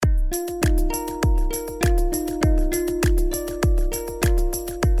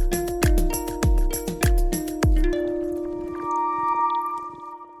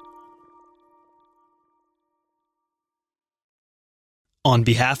On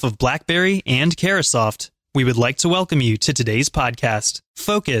behalf of BlackBerry and Carahsoft, we would like to welcome you to today's podcast,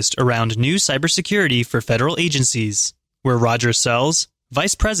 focused around new cybersecurity for federal agencies, where Roger Sells,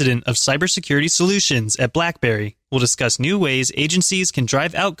 Vice President of Cybersecurity Solutions at BlackBerry, will discuss new ways agencies can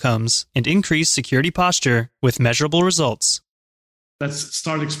drive outcomes and increase security posture with measurable results. Let's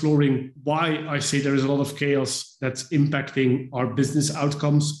start exploring why I say there is a lot of chaos that's impacting our business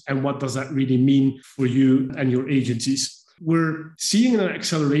outcomes and what does that really mean for you and your agencies. We're seeing an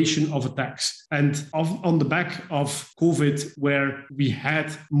acceleration of attacks, and on the back of COVID, where we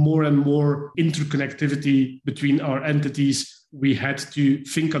had more and more interconnectivity between our entities, we had to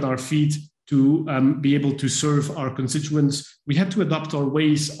think on our feet to be able to serve our constituents. We had to adapt our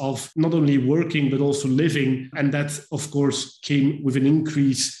ways of not only working, but also living. And that, of course, came with an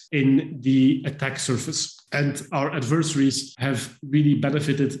increase in the attack surface. And our adversaries have really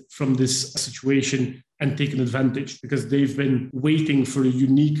benefited from this situation and taken advantage because they've been waiting for a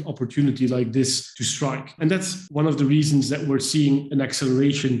unique opportunity like this to strike. And that's one of the reasons that we're seeing an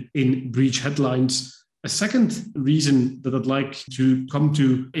acceleration in breach headlines. A second reason that I'd like to come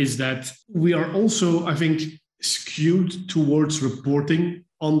to is that we are also, I think, skewed towards reporting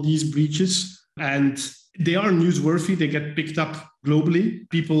on these breaches. And they are newsworthy. They get picked up globally.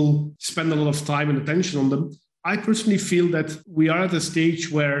 People spend a lot of time and attention on them. I personally feel that we are at a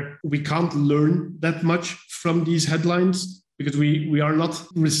stage where we can't learn that much from these headlines because we are not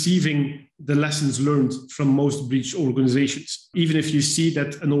receiving the lessons learned from most breach organizations. Even if you see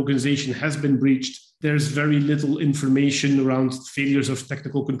that an organization has been breached, there's very little information around failures of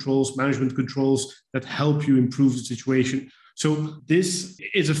technical controls, management controls that help you improve the situation. So this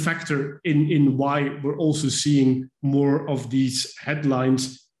is a factor in why we're also seeing more of these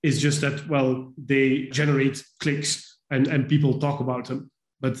headlines. Is just that, well, they generate clicks and people talk about them.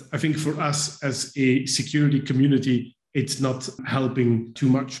 But I think for us as a security community, it's not helping too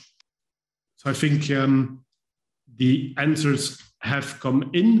much. So I think the answers have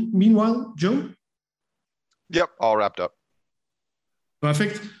come in. Meanwhile, Joe? Yep, all wrapped up.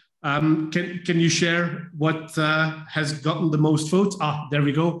 Perfect. Can you share what has gotten the most votes? There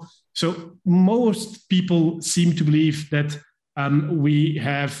we go. So most people seem to believe that we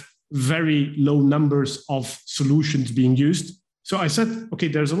have very low numbers of solutions being used. So I said, okay,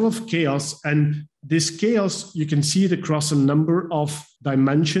 there's a lot of chaos, and this chaos, you can see it across a number of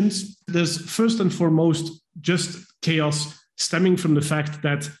dimensions. There's first and foremost just chaos stemming from the fact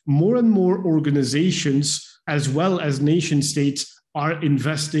that more and more organizations, as well as nation states, are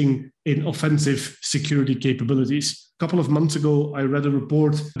investing in offensive security capabilities. A couple of months ago, I read a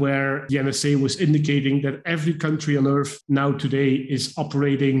report where the NSA was indicating that every country on earth now today is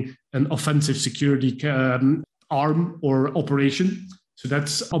operating an offensive security arm or operation. So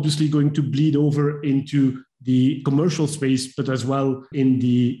that's obviously going to bleed over into the commercial space, but as well in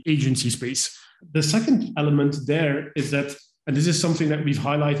the agency space. The second element there is that, and this is something that we've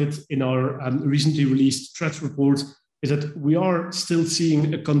highlighted in our recently released threat report, is that we are still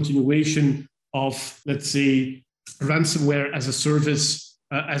seeing a continuation of, let's say, ransomware as a service,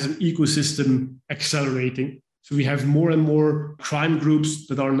 as an ecosystem accelerating. So we have more and more crime groups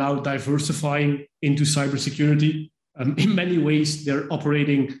that are now diversifying into cybersecurity. In many ways, they're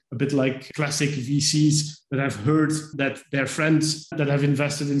operating a bit like classic VCs that have heard that their friends that have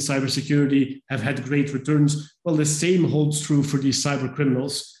invested in cybersecurity have had great returns. Well, the same holds true for these cyber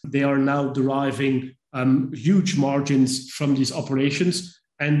criminals. They are now deriving huge margins from these operations.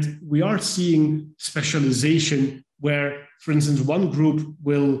 And we are seeing specialization where, for instance, one group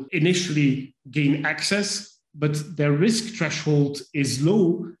will initially gain access, but their risk threshold is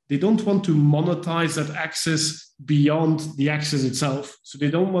low. They don't want to monetize that access beyond the access itself. So they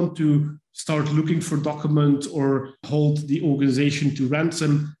don't want to start looking for documents or hold the organization to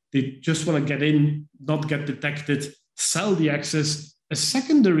ransom. They just want to get in, not get detected, sell the access. A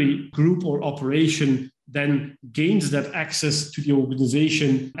secondary group or operation then gains that access to the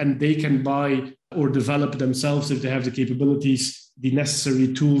organization, and they can buy or develop themselves, if they have the capabilities, the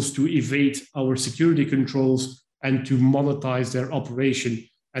necessary tools to evade our security controls and to monetize their operation.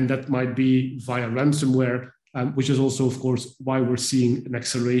 And that might be via ransomware, which is also, of course, why we're seeing an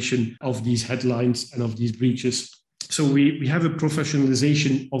acceleration of these headlines and of these breaches. So we have a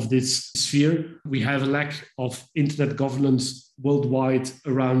professionalization of this sphere. We have a lack of internet governance worldwide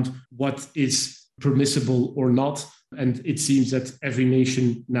around what is permissible or not. And it seems that every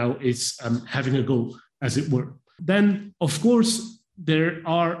nation now is having a go, as it were. Then, of course, there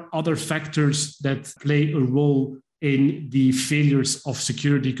are other factors that play a role in the failures of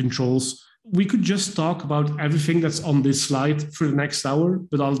security controls. we could just talk about everything that's on this slide for the next hour,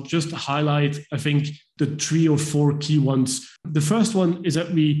 but I'll just highlight, I think, the 3 or 4 key ones. The first one is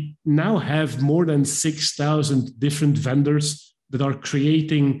that we now have more than 6,000 different vendors that are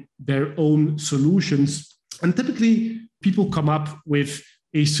creating their own solutions. And typically, people come up with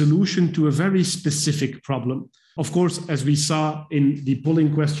a solution to a very specific problem. Of course, as we saw in the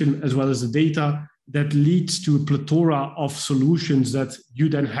polling question, as well as the data, that leads to a plethora of solutions that you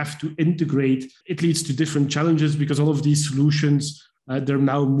then have to integrate. It leads to different challenges because all of these solutions, they're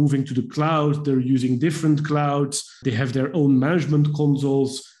now moving to the cloud. They're using different clouds. They have their own management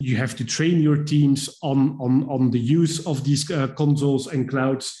consoles. You have to train your teams on the use of these consoles and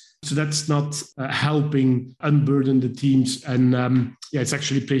clouds. So that's not helping unburden the teams. And it's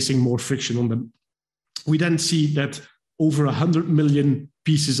actually placing more friction on them. We then see that over 100 million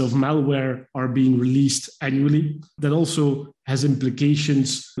pieces of malware are being released annually. That also has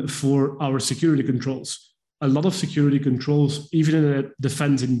implications for our security controls. A lot of security controls, even in a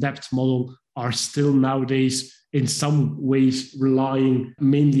defense in-depth model, are still nowadays in some ways relying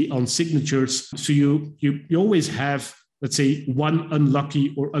mainly on signatures. So you always have, let's say, one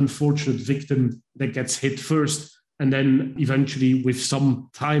unlucky or unfortunate victim that gets hit first. And then eventually, with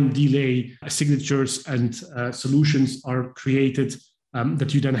some time delay, signatures and solutions are created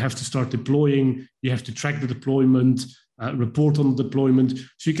that you then have to start deploying. You have to track the deployment, report on the deployment.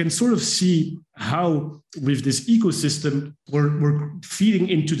 So you can sort of see how, with this ecosystem, we're feeding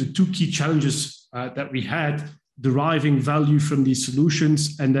into the 2 key challenges that we had, deriving value from these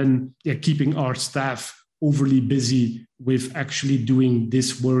solutions, and then keeping our staff overly busy with actually doing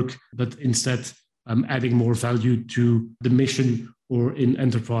this work, but instead adding more value to the mission or in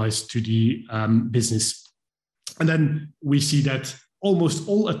enterprise to the business. And then we see that almost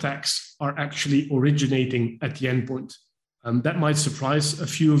all attacks are actually originating at the endpoint. That might surprise a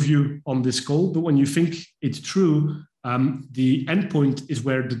few of you on this call, but when you think it's true, the endpoint is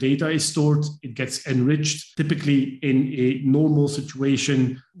where the data is stored. It gets enriched. Typically in a normal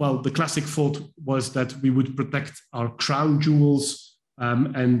situation, well, the classic thought was that we would protect our crown jewels,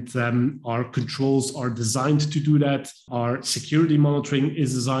 and our controls are designed to do that. Our security monitoring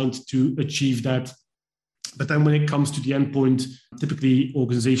is designed to achieve that. But then when it comes to the endpoint, typically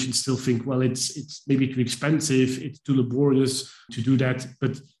organizations still think, well, it's maybe too expensive, it's too laborious to do that.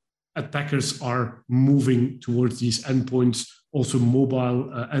 But attackers are moving towards these endpoints, also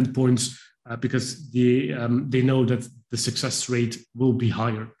mobile endpoints, because they know that the success rate will be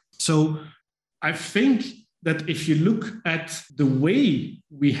higher. So I think that if you look at the way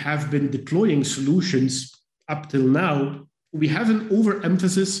we have been deploying solutions up till now, we have an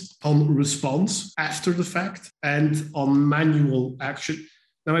overemphasis on response after the fact and on manual action.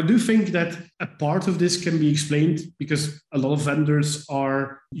 Now, I do think that a part of this can be explained because a lot of vendors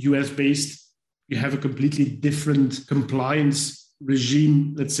are US-based. You have a completely different compliance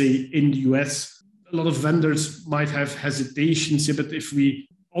regime, let's say, in the US. A lot of vendors might have hesitations, but if we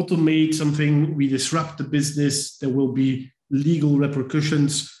automate something, we disrupt the business, there will be legal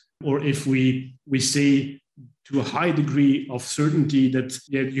repercussions. Or if we say to a high degree of certainty that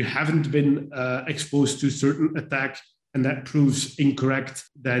you haven't been exposed to a certain attack and that proves incorrect,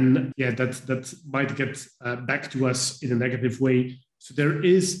 then that might get back to us in a negative way. So there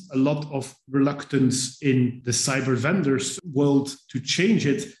is a lot of reluctance in the cyber vendors world to change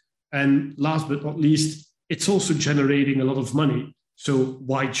it. And last but not least, it's also generating a lot of money. So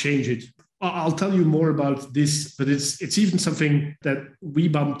why change it? I'll tell you more about this, but it's even something that we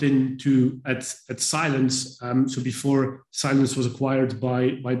bumped into at Cylance. So before Cylance was acquired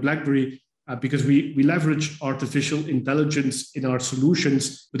by BlackBerry, because we leverage artificial intelligence in our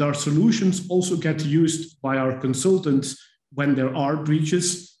solutions, but our solutions also get used by our consultants when there are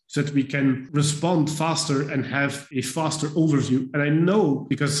breaches, so that we can respond faster and have a faster overview. And I know,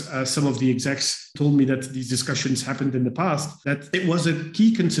 because some of the execs told me that these discussions happened in the past, that it was a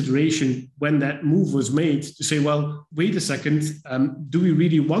key consideration when that move was made to say, well, wait a second, do we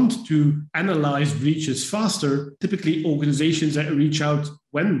really want to analyze breaches faster? Typically, organizations that reach out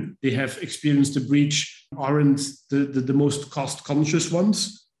when they have experienced a breach aren't the most cost-conscious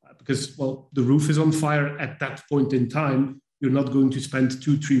ones, because, well, the roof is on fire at that point in time. You're not going to spend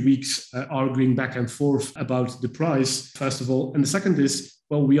 2-3 weeks arguing back and forth about the price, first of all. And the second is,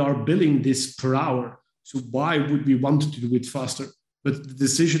 well, we are billing this per hour. So why would we want to do it faster? But the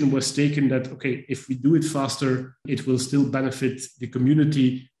decision was taken that, okay, if we do it faster, it will still benefit the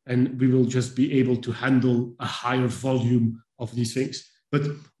community and we will just be able to handle a higher volume of these things. But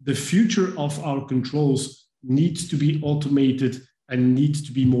the future of our controls needs to be automated and needs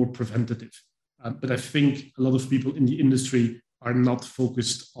to be more preventative. But I think a lot of people in the industry are not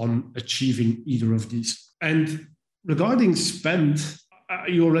focused on achieving either of these. And regarding spend,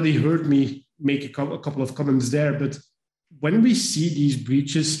 you already heard me make a couple of comments there, but when we see these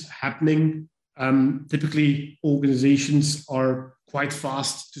breaches happening, typically organizations are quite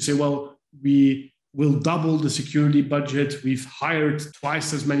fast to say, well, we will double the security budget. We've hired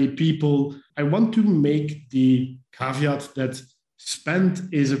twice as many people. I want to make the caveat that spend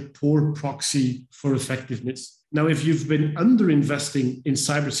is a poor proxy for effectiveness. Now, if you've been underinvesting in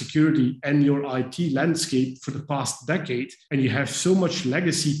cybersecurity and your IT landscape for the past decade, and you have so much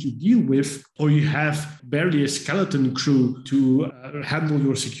legacy to deal with, or you have barely a skeleton crew to handle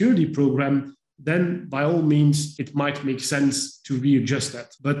your security program, then by all means, it might make sense to readjust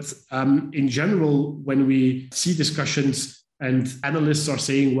that. But in general, when we see discussions and analysts are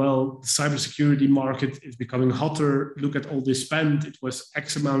saying, well, the cybersecurity market is becoming hotter. Look at all this spend. It was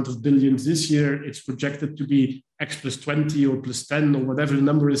X amount of billions this year. It's projected to be X plus 20 or plus 10 or whatever the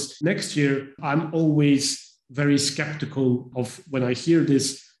number is next year. I'm always very skeptical of when I hear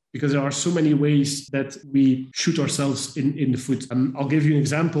this, because there are so many ways that we shoot ourselves in the foot. I'll give you an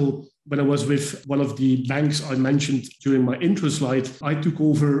example. When I was with one of the banks I mentioned during my intro slide, I took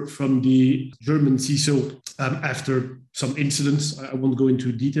over from the German CISO after some incidents. I won't go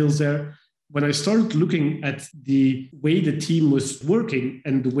into details there. When I started looking at the way the team was working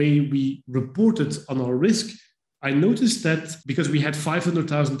and the way we reported on our risk, I noticed that because we had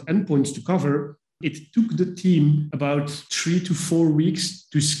 500,000 endpoints to cover, it took the team about 3 to 4 weeks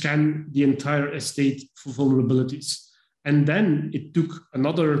to scan the entire estate for vulnerabilities. And then it took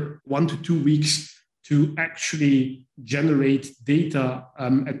another 1 to 2 weeks to actually generate data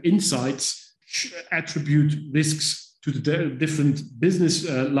and insights, attribute risks to the different business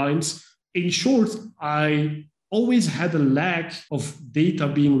lines. In short, I always had a lag of data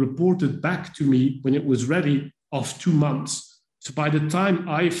being reported back to me when it was ready of 2 months. So by the time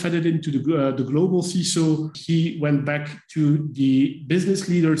I fed it into the global CISO, he went back to the business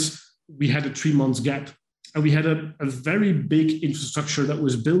leaders. We had a 3 months gap. And we had a very big infrastructure that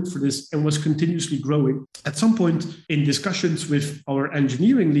was built for this and was continuously growing. At some point in discussions with our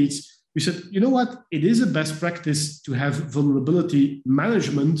engineering leads, we said, you know what? It is a best practice to have vulnerability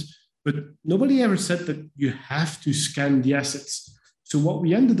management, but nobody ever said that you have to scan the assets. So what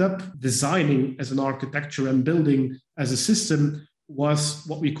we ended up designing as an architecture and building as a system was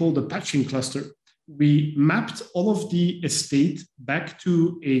what we call the patching cluster. We mapped all of the estate back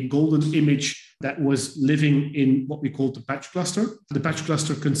to a golden image that was living in what we call the patch cluster. The patch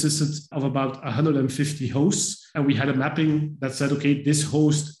cluster consisted of about 150 hosts. And we had a mapping that said, okay, this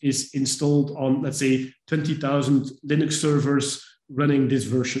host is installed on, let's say, 20,000 Linux servers running this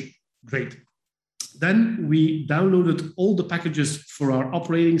version. Great. Then we downloaded all the packages for our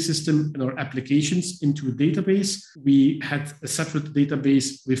operating system and our applications into a database. We had a separate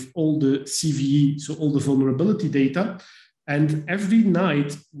database with all the CVE, so all the vulnerability data. And every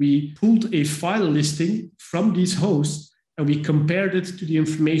night we pulled a file listing from these hosts and we compared it to the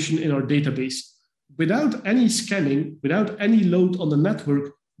information in our database. Without any scanning, without any load on the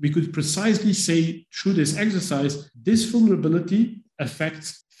network, we could precisely say through this exercise, this vulnerability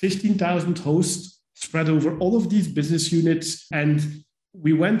affects 15,000 hosts spread over all of these business units. And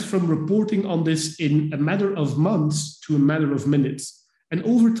we went from reporting on this in a matter of months to a matter of minutes. And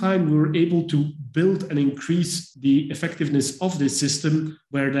over time, we were able to build and increase the effectiveness of this system,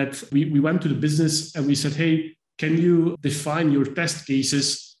 where that we went to the business and we said, hey, can you define your test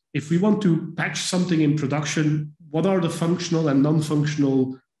cases? If we want to patch something in production, what are the functional and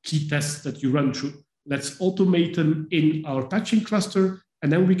non-functional key tests that you run through? Let's automate them in our patching cluster.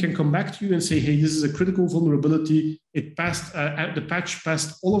 And then we can come back to you and say, hey, this is a critical vulnerability. It passed, the patch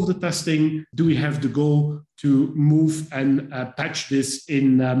passed all of the testing. Do we have the go to move and patch this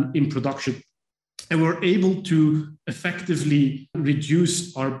in production? And we're able to effectively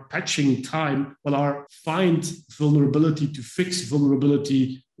reduce our patching time, while our find vulnerability to fix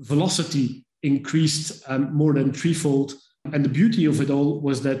vulnerability velocity increased more than threefold. And the beauty of it all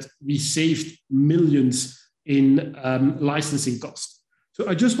was that we saved millions in licensing costs. So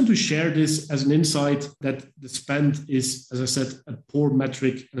I just want to share this as an insight that the spend is, as I said, a poor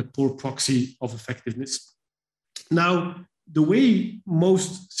metric and a poor proxy of effectiveness. Now, the way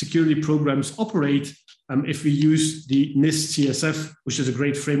most security programs operate, if we use the NIST CSF, which is a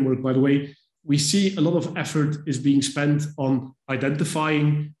great framework, by the way, we see a lot of effort is being spent on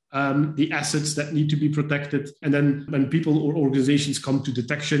identifying the assets that need to be protected. And then when people or organizations come to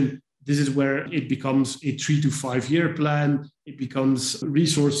detection, this is where it becomes a 3 to 5 year plan. It becomes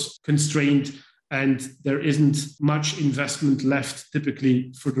resource constrained, and there isn't much investment left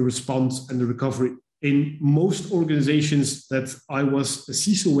typically for the response and the recovery. in most organizations that I was a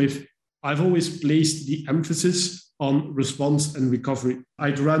CISO with, I've always placed the emphasis on response and recovery.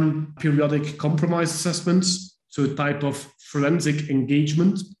 I'd run periodic compromise assessments, so a type of forensic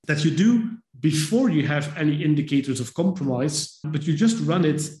engagement that you do before you have any indicators of compromise, but you just run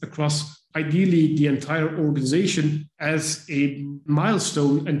it across ideally the entire organization as a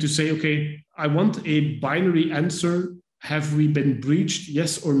milestone and to say, okay, I want a binary answer. Have we been breached?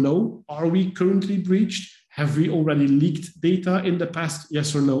 Yes or no? Are we currently breached? Have we already leaked data in the past?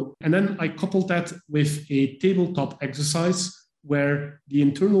 Yes or no? And then I coupled that with a tabletop exercise where the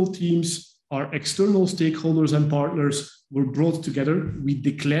internal teams, our external stakeholders and partners were brought together. We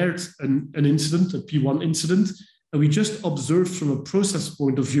declared an incident, a P1 incident, and we just observed from a process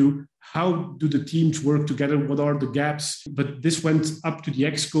point of view, how do the teams work together? What are the gaps? But this went up to the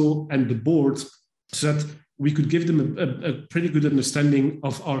ExCo and the board so that we could give them a pretty good understanding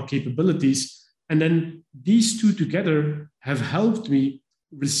of our capabilities. And then these two together have helped me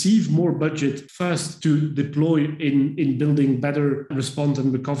receive more budget first to deploy in building better response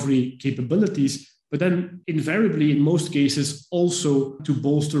and recovery capabilities, but then invariably in most cases also to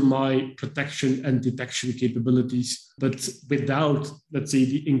bolster my protection and detection capabilities, but without, let's say,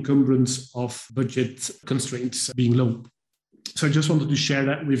 the encumbrance of budget constraints being low. So I just wanted to share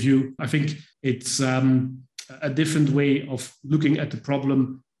that with you. I think it's a different way of looking at the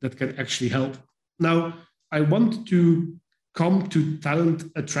problem that can actually help. Now, I want to come to talent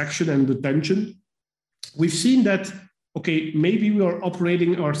attraction and retention. We've seen that, okay, maybe we are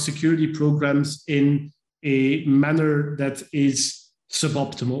operating our security programs in a manner that is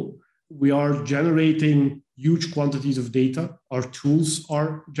suboptimal. We are generating huge quantities of data. Our tools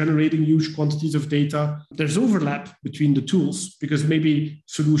are generating huge quantities of data. There's overlap between the tools because maybe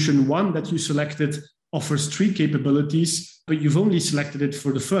solution one that you selected offers 3 capabilities, but you've only selected it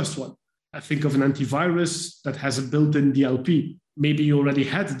for the first one. I think of an antivirus that has a built-in DLP. Maybe you already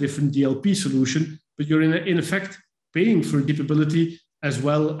had a different DLP solution, but you're in effect paying for capability as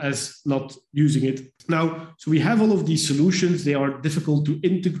well as not using it. Now, so we have all of these solutions. They are difficult to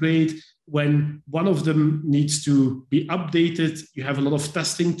integrate. When one of them needs to be updated, you have a lot of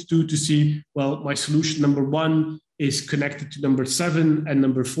testing to do to see, well, my solution number 1 is connected to number 7 and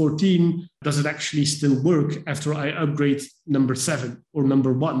number 14. Does it actually still work after I upgrade number 7 or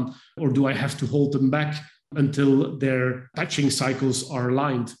number 1? Or do I have to hold them back until their patching cycles are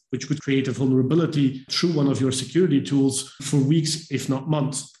aligned, which could create a vulnerability through one of your security tools for weeks, if not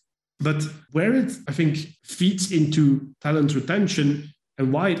months? But where it, I think, feeds into talent retention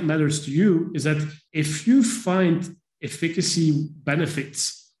and why it matters to you is that if you find efficacy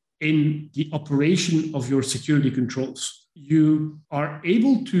benefits in the operation of your security controls, you are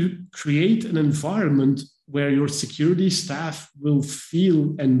able to create an environment where your security staff will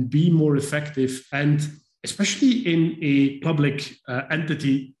feel and be more effective. And especially in a public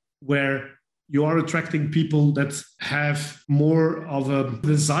entity where you are attracting people that have more of a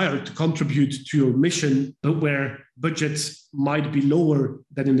desire to contribute to your mission, but where budgets might be lower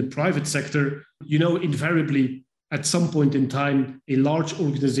than in the private sector, you know, invariably, at some point in time, a large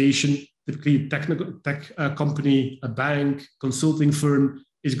organization, typically a tech company, a bank, consulting firm,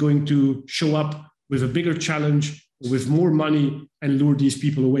 is going to show up with a bigger challenge, with more money, and lure these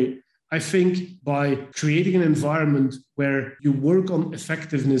people away. I think by creating an environment where you work on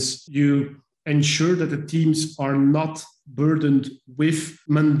effectiveness, you ensure that the teams are not burdened with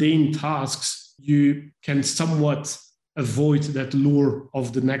mundane tasks, you can somewhat avoid that lure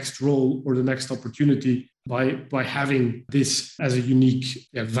of the next role or the next opportunity by having this as a unique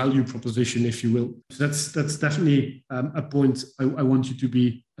value proposition, if you will. So that's definitely a point I want you to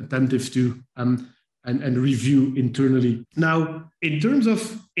be attentive to and review internally. Now, in terms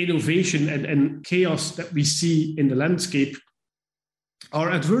of innovation and chaos that we see in the landscape, our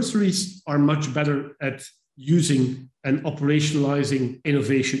adversaries are much better at using and operationalizing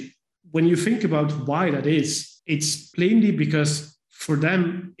innovation. When you think about why that is, it's plainly because for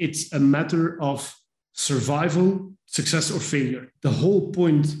them, it's a matter of survival, success, or failure. The whole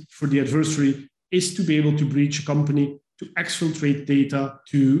point for the adversary is to be able to breach a company, to exfiltrate data,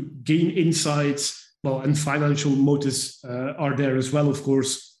 to gain insights. Well, and financial motives are there as well, of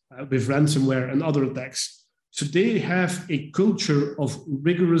course, with ransomware and other attacks. So they have a culture of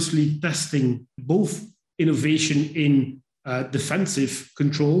rigorously testing both innovation in defensive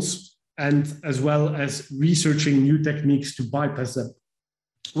controls and as well as researching new techniques to bypass them.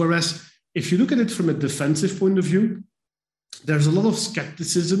 Whereas if you look at it from a defensive point of view, there's a lot of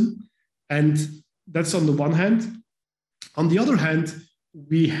skepticism, and that's on the one hand. On the other hand,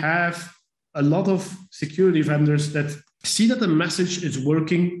 we have a lot of security vendors that see that the message is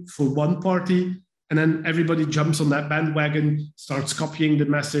working for one party And then everybody jumps on that bandwagon, starts copying the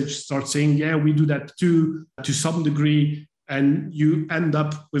message, starts saying, yeah, we do that too, to some degree. And you end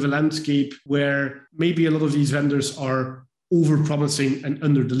up with a landscape where maybe a lot of these vendors are over-promising and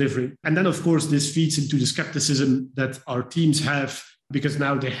under-delivering. And then, of course, this feeds into the skepticism that our teams have, because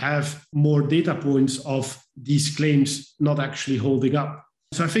now they have more data points of these claims not actually holding up.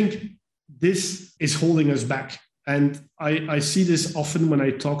 So I think this is holding us back. And I see this often when I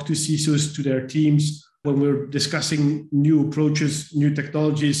talk to CISOs, to their teams, when we're discussing new approaches, new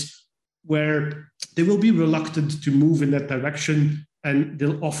technologies, where they will be reluctant to move in that direction. And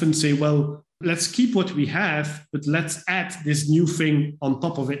they'll often say, well, let's keep what we have, but let's add this new thing on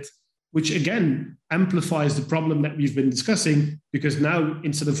top of it, which again amplifies the problem that we've been discussing, because now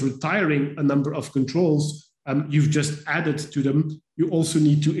instead of retiring a number of controls, you've just added to them. You also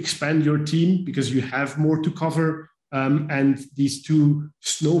need to expand your team because you have more to cover. And these two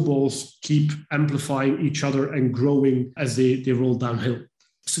snowballs keep amplifying each other and growing as they roll downhill.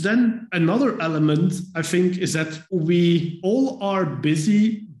 So then another element, I think, is that we all are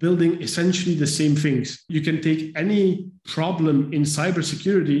busy building essentially the same things. You can take any problem in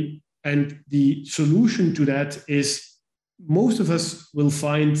cybersecurity, and the solution to that is most of us will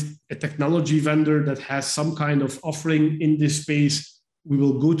find a technology vendor that has some kind of offering in this space. We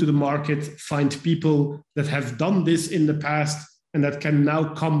will go to the market, find people that have done this in the past and that can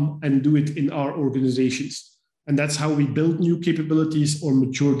now come and do it in our organizations. And that's how we build new capabilities or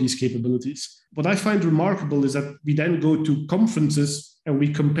mature these capabilities. What I find remarkable is that we then go to conferences and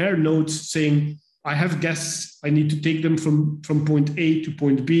we compare notes saying, I have guests, I need to take them from point A to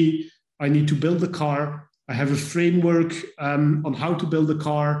point B. I need to build a car. I have a framework on how to build a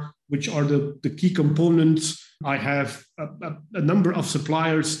car, which are the key components. I have a number of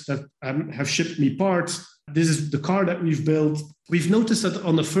suppliers that have shipped me parts. This is the car that we've built. We've noticed that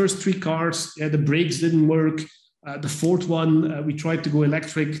on the first 3 cars, the brakes didn't work. The fourth one, we tried to go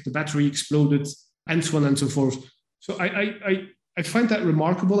electric, the battery exploded, and so on and so forth. So I find that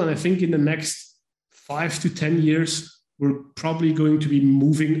remarkable. And I think in the next 5 to 10 years, we're probably going to be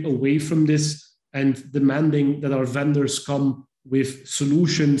moving away from this and demanding that our vendors come with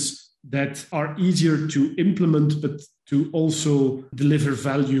solutions that are easier to implement, but to also deliver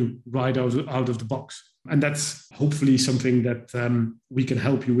value right out of the box. And that's hopefully something that we can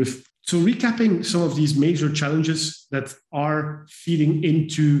help you with. So recapping some of these major challenges that are feeding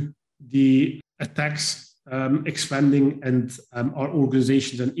into the attacks expanding and our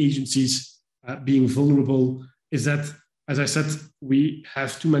organizations and agencies being vulnerable is that, as I said, we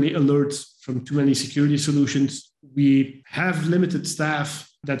have too many alerts from too many security solutions. We have limited staff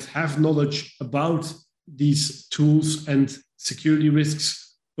that have knowledge about these tools and security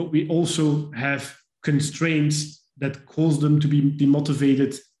risks, but we also have constraints that cause them to be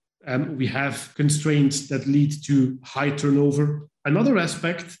demotivated. We have constraints that lead to high turnover. Another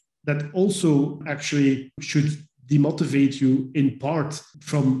aspect that also actually should demotivate you in part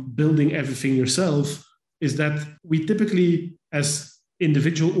from building everything yourself is that we typically, as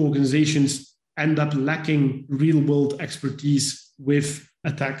individual organizations, end up lacking real-world expertise with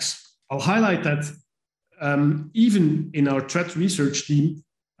attacks. I'll highlight that even in our threat research team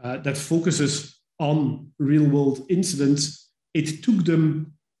that focuses on real-world incidents, it took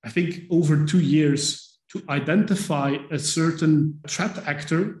them, I think, over 2 years to identify a certain threat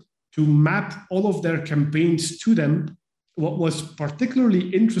actor, to map all of their campaigns to them. What was particularly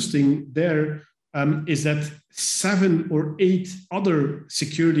interesting there is that 7 or 8 other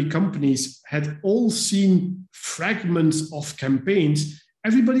security companies had all seen fragments of campaigns.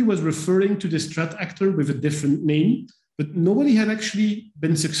 Everybody was referring to this threat actor with a different name, but nobody had actually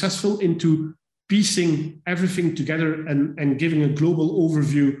been successful into piecing everything together and giving a global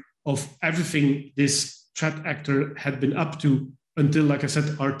overview of everything this threat actor had been up to until, like I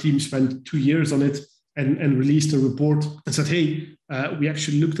said, our team spent 2 years on it and released a report and said, hey, we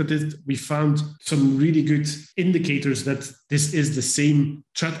actually looked at it. We found some really good indicators that this is the same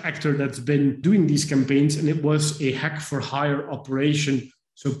threat actor that's been doing these campaigns. And it was a hack for hire operation.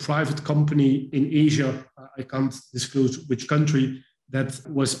 So private company in Asia, I can't disclose which country, that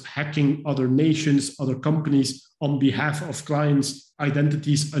was hacking other nations, other companies on behalf of clients,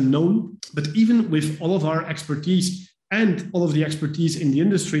 identities unknown. But even with all of our expertise and all of the expertise in the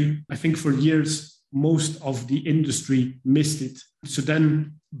industry, I think for years, most of the industry missed it. So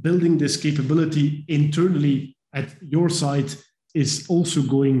then building this capability internally at your site is also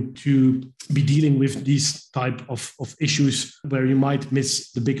going to be dealing with these type of issues where you might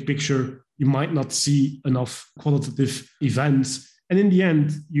miss the big picture. You might not see enough qualitative events. And in the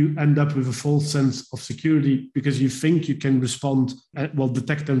end, you end up with a false sense of security because you think you can respond,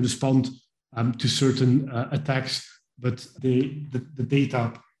 detect and respond to certain attacks, but the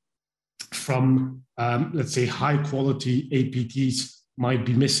data from, let's say, high quality APTs might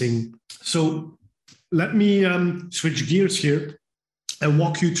be missing. So let me switch gears here and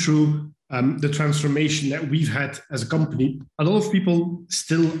walk you through the transformation that we've had as a company. A lot of people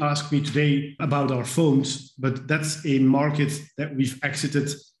still ask me today about our phones, but that's a market that we've exited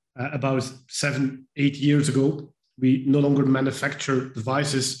about 7-8 years ago. We no longer manufacture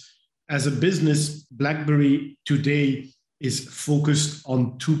devices. As a business, BlackBerry today is focused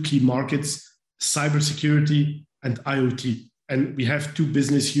on two key markets, cybersecurity and IoT. And we have two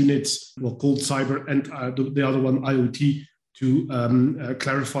business units, called Cyber and the other one IoT. To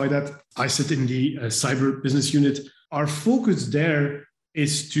clarify that, I sit in the cyber business unit. Our focus there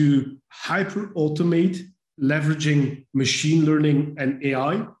is to hyper-automate, leveraging machine learning and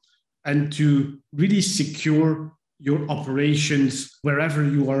AI, and to really secure your operations wherever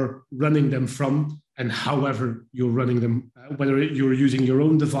you are running them from and however you're running them, whether you're using your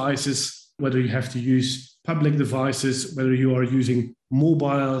own devices, whether you have to use public devices, whether you are using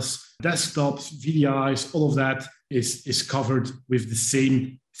mobiles, desktops, VDIs, all of that is covered with the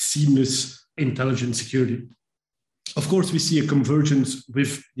same seamless intelligent security. Of course, we see a convergence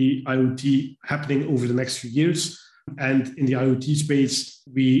with the IoT happening over the next few years. And in the IoT space,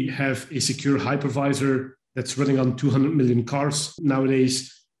 we have a secure hypervisor that's running on 200 million cars.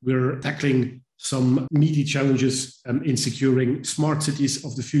 Nowadays, we're tackling some meaty challenges in securing smart cities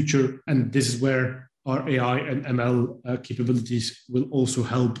of the future. And this is where our AI and ML capabilities will also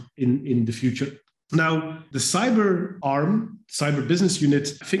help in the future. Now, the cyber arm, cyber business unit,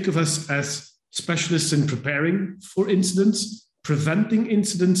 think of us as specialists in preparing for incidents, preventing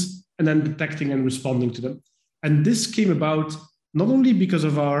incidents, and then detecting and responding to them. And this came about not only because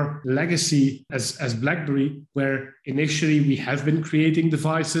of our legacy as BlackBerry, where initially we have been creating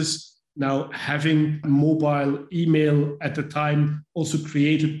devices. Now, having mobile email at the time also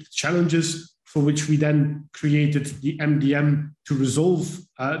created challenges for which we then created the MDM to resolve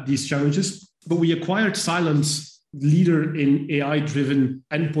these challenges. But we acquired Cylance, leader in AI-driven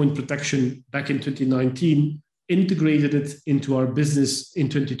endpoint protection, back in 2019, integrated it into our business in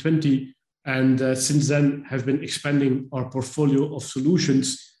 2020, and since then have been expanding our portfolio of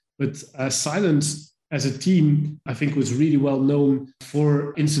solutions. But Cylance, as a team, I think was really well known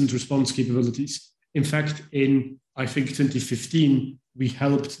for incident response capabilities. In fact, in, 2015, we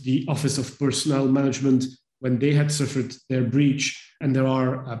helped the Office of Personnel Management when they had suffered their breach. And there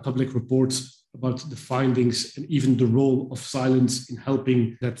are public reports about the findings and even the role of Cylance in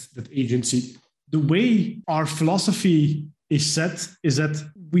helping that agency. The way our philosophy is set is that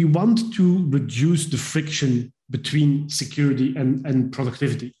we want to reduce the friction between security and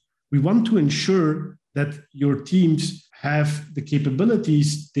productivity. We want to ensure that your teams have the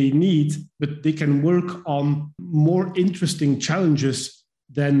capabilities they need, but they can work on more interesting challenges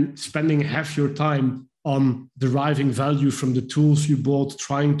than spending half your time on deriving value from the tools you bought,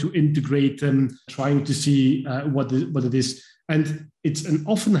 trying to integrate them, trying to see what it is. And it's an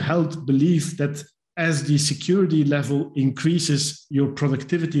often held belief that as the security level increases, your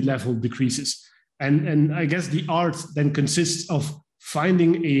productivity level decreases. And I guess the art then consists of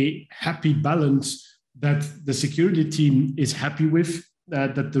finding a happy balance that the security team is happy with,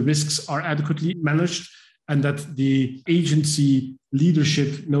 that the risks are adequately managed, and that the agency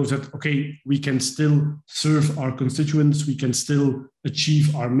leadership knows that, okay, we can still serve our constituents, we can still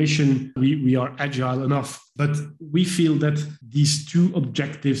achieve our mission, we are agile enough. But we feel that these two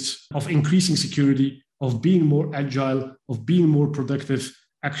objectives of increasing security, of being more agile, of being more productive,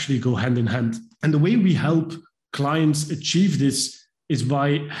 actually go hand in hand. And the way we help clients achieve this is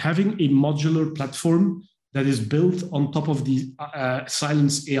by having a modular platform that is built on top of the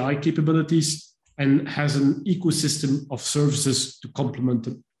Cylance AI capabilities and has an ecosystem of services to complement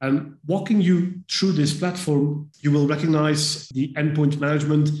them. And walking you through this platform, you will recognize the endpoint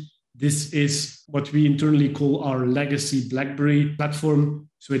management. This is what we internally call our legacy BlackBerry platform.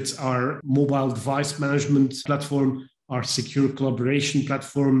 So it's our mobile device management platform, our secure collaboration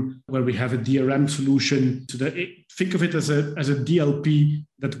platform, where we have a DRM solution. So that think of it as a DLP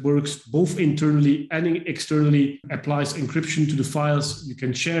that works both internally and externally, applies encryption to the files. You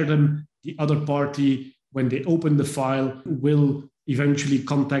can share them. The other party, when they open the file, will eventually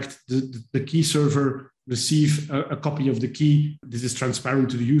contact the key server, receive a copy of the key. This is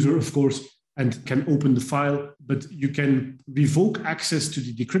transparent to the user, of course, and can open the file. But you can revoke access to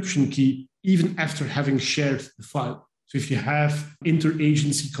the decryption key even after having shared the file. So if you have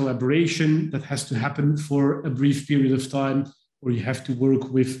interagency collaboration that has to happen for a brief period of time, or you have to work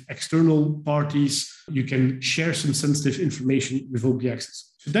with external parties, you can share some sensitive information, revoke the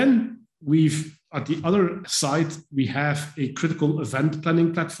access. So then At the other side, we have a critical event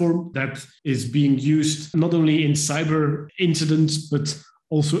planning platform that is being used not only in cyber incidents, but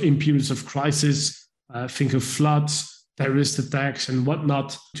also in periods of crisis. Think of floods, terrorist attacks, and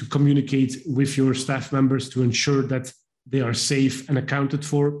whatnot, to communicate with your staff members to ensure that they are safe and accounted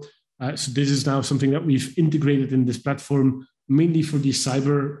for. So this is now something that we've integrated in this platform, mainly for these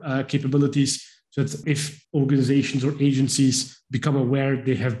cyber capabilities. So that if organizations or agencies become aware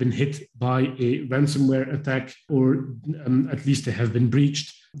they have been hit by a ransomware attack, or at least they have been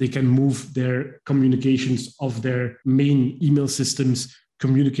breached, they can move their communications of their main email systems,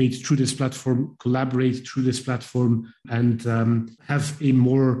 communicate through this platform, collaborate through this platform, and have a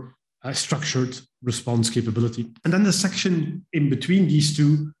more structured response capability. And then the section in between these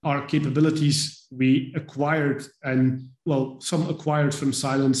two are capabilities we acquired, and some acquired from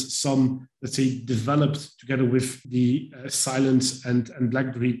Cylance, some, let's say, developed together with the Cylance and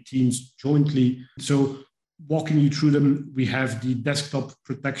BlackBerry teams jointly. So walking you through them, we have the desktop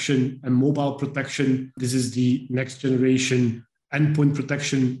protection and mobile protection. This is the next generation endpoint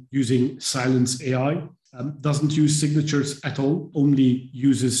protection using Cylance AI. Doesn't use signatures at all, only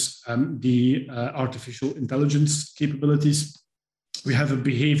uses the artificial intelligence capabilities. We have a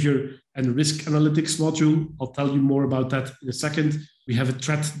behavior and risk analytics module. I'll tell you more about that in a second. We have a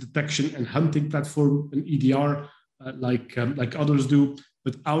threat detection and hunting platform, an EDR, like others do,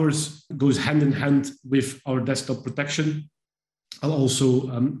 but ours goes hand in hand with our desktop protection. I'll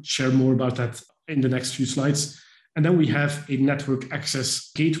also share more about that in the next few slides. And then we have a network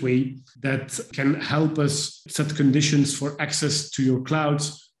access gateway that can help us set conditions for access to your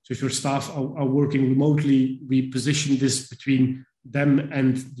clouds. So if your staff are working remotely, we position this between them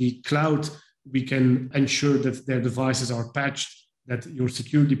and the cloud. We can ensure that their devices are patched, that your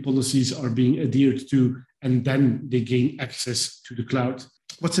security policies are being adhered to, and then they gain access to the cloud.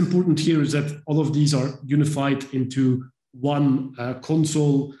 What's important here is that all of these are unified into one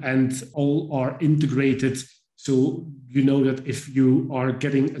console and all are integrated. So you know that if you are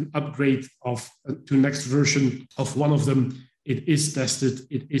getting an upgrade to next version of one of them, it is tested,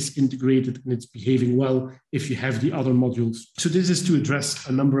 it is integrated, and it's behaving well if you have the other modules. So this is to address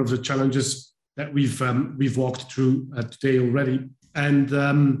a number of the challenges that we've walked through today already. And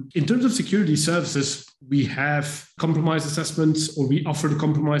in terms of security services, we have compromise assessments, or we offer the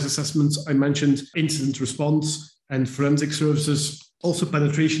compromise assessments. I mentioned incident response and forensic services, also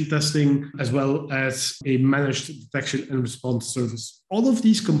penetration testing, as well as a managed detection and response service. All of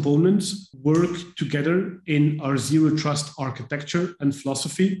these components work together in our zero trust architecture and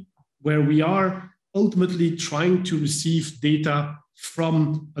philosophy, where we are ultimately trying to receive data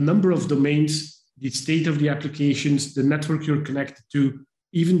from a number of domains, the state of the applications, the network you're connected to,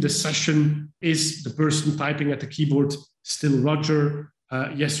 even the session. Is the person typing at the keyboard still Roger?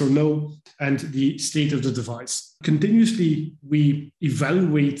 Yes or no, and the state of the device. Continuously, we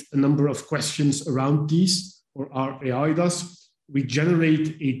evaluate a number of questions around these, or our AI does. We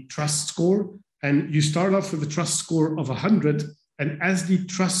generate a trust score, and you start off with a trust score of 100, and as the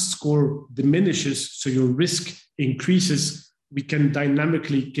trust score diminishes, so your risk increases, we can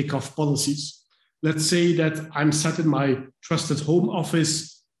dynamically kick off policies. Let's say that I'm sat in my trusted home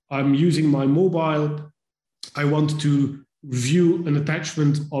office, I'm using my mobile, I want to review an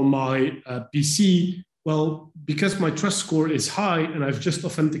attachment on my PC. Well, because my trust score is high and I've just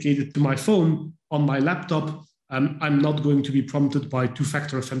authenticated to my phone on my laptop, I'm not going to be prompted by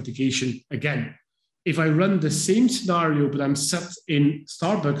two-factor authentication again. If I run the same scenario, but I'm sat in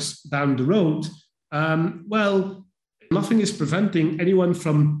Starbucks down the road, nothing is preventing anyone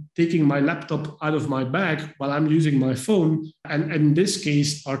from taking my laptop out of my bag while I'm using my phone. And in this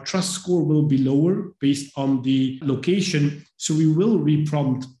case, our trust score will be lower based on the location. So we will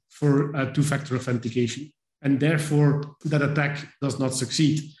reprompt for two-factor authentication. And therefore, that attack does not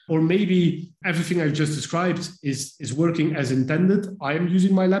succeed. Or maybe everything I've just described is working as intended. I am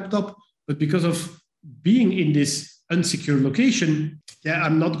using my laptop, but because of being in this unsecure location,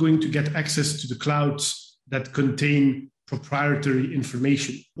 I'm not going to get access to the clouds that contain proprietary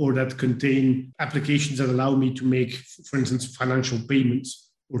information, or that contain applications that allow me to make, for instance, financial payments,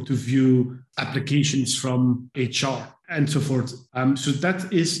 or to view applications from HR and so forth. So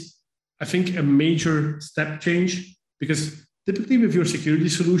that is, I think, a major step change, because typically with your security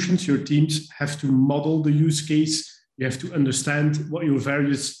solutions, your teams have to model the use case. You have to understand what your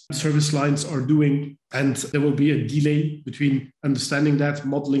various service lines are doing. And there will be a delay between understanding that,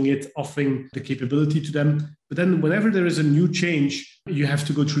 modeling it, offering the capability to them. But then whenever there is a new change, you have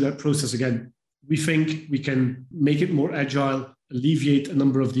to go through that process again. We think we can make it more agile, alleviate a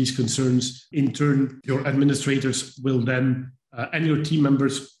number of these concerns. In turn, your administrators will then and your team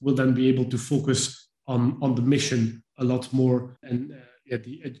members will then be able to focus on the mission a lot more, and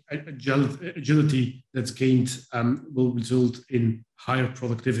the agility that's gained will result in higher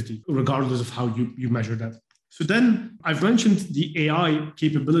productivity, regardless of how you measure that. So then I've mentioned the AI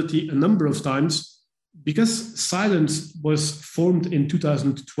capability a number of times because Cylance was formed in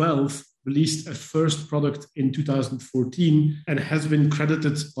 2012, released a first product in 2014, and has been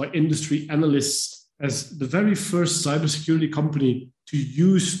credited by industry analysts as the very first cybersecurity company to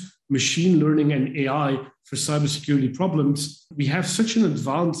use machine learning and AI for cybersecurity problems. We have such an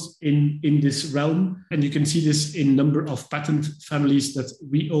advance in this realm, and you can see this in number of patent families that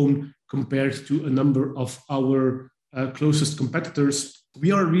we own compared to a number of our closest competitors.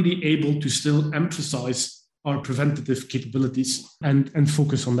 We are really able to still emphasize our preventative capabilities and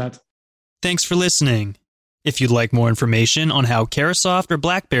focus on that. Thanks for listening. If you'd like more information on how Carahsoft or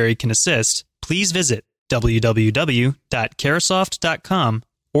BlackBerry can assist, please visit www.carahsoft.com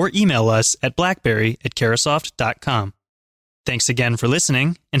or email us at blackberry@carahsoft.com. Thanks again for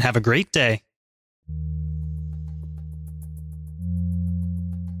listening, and have a great day.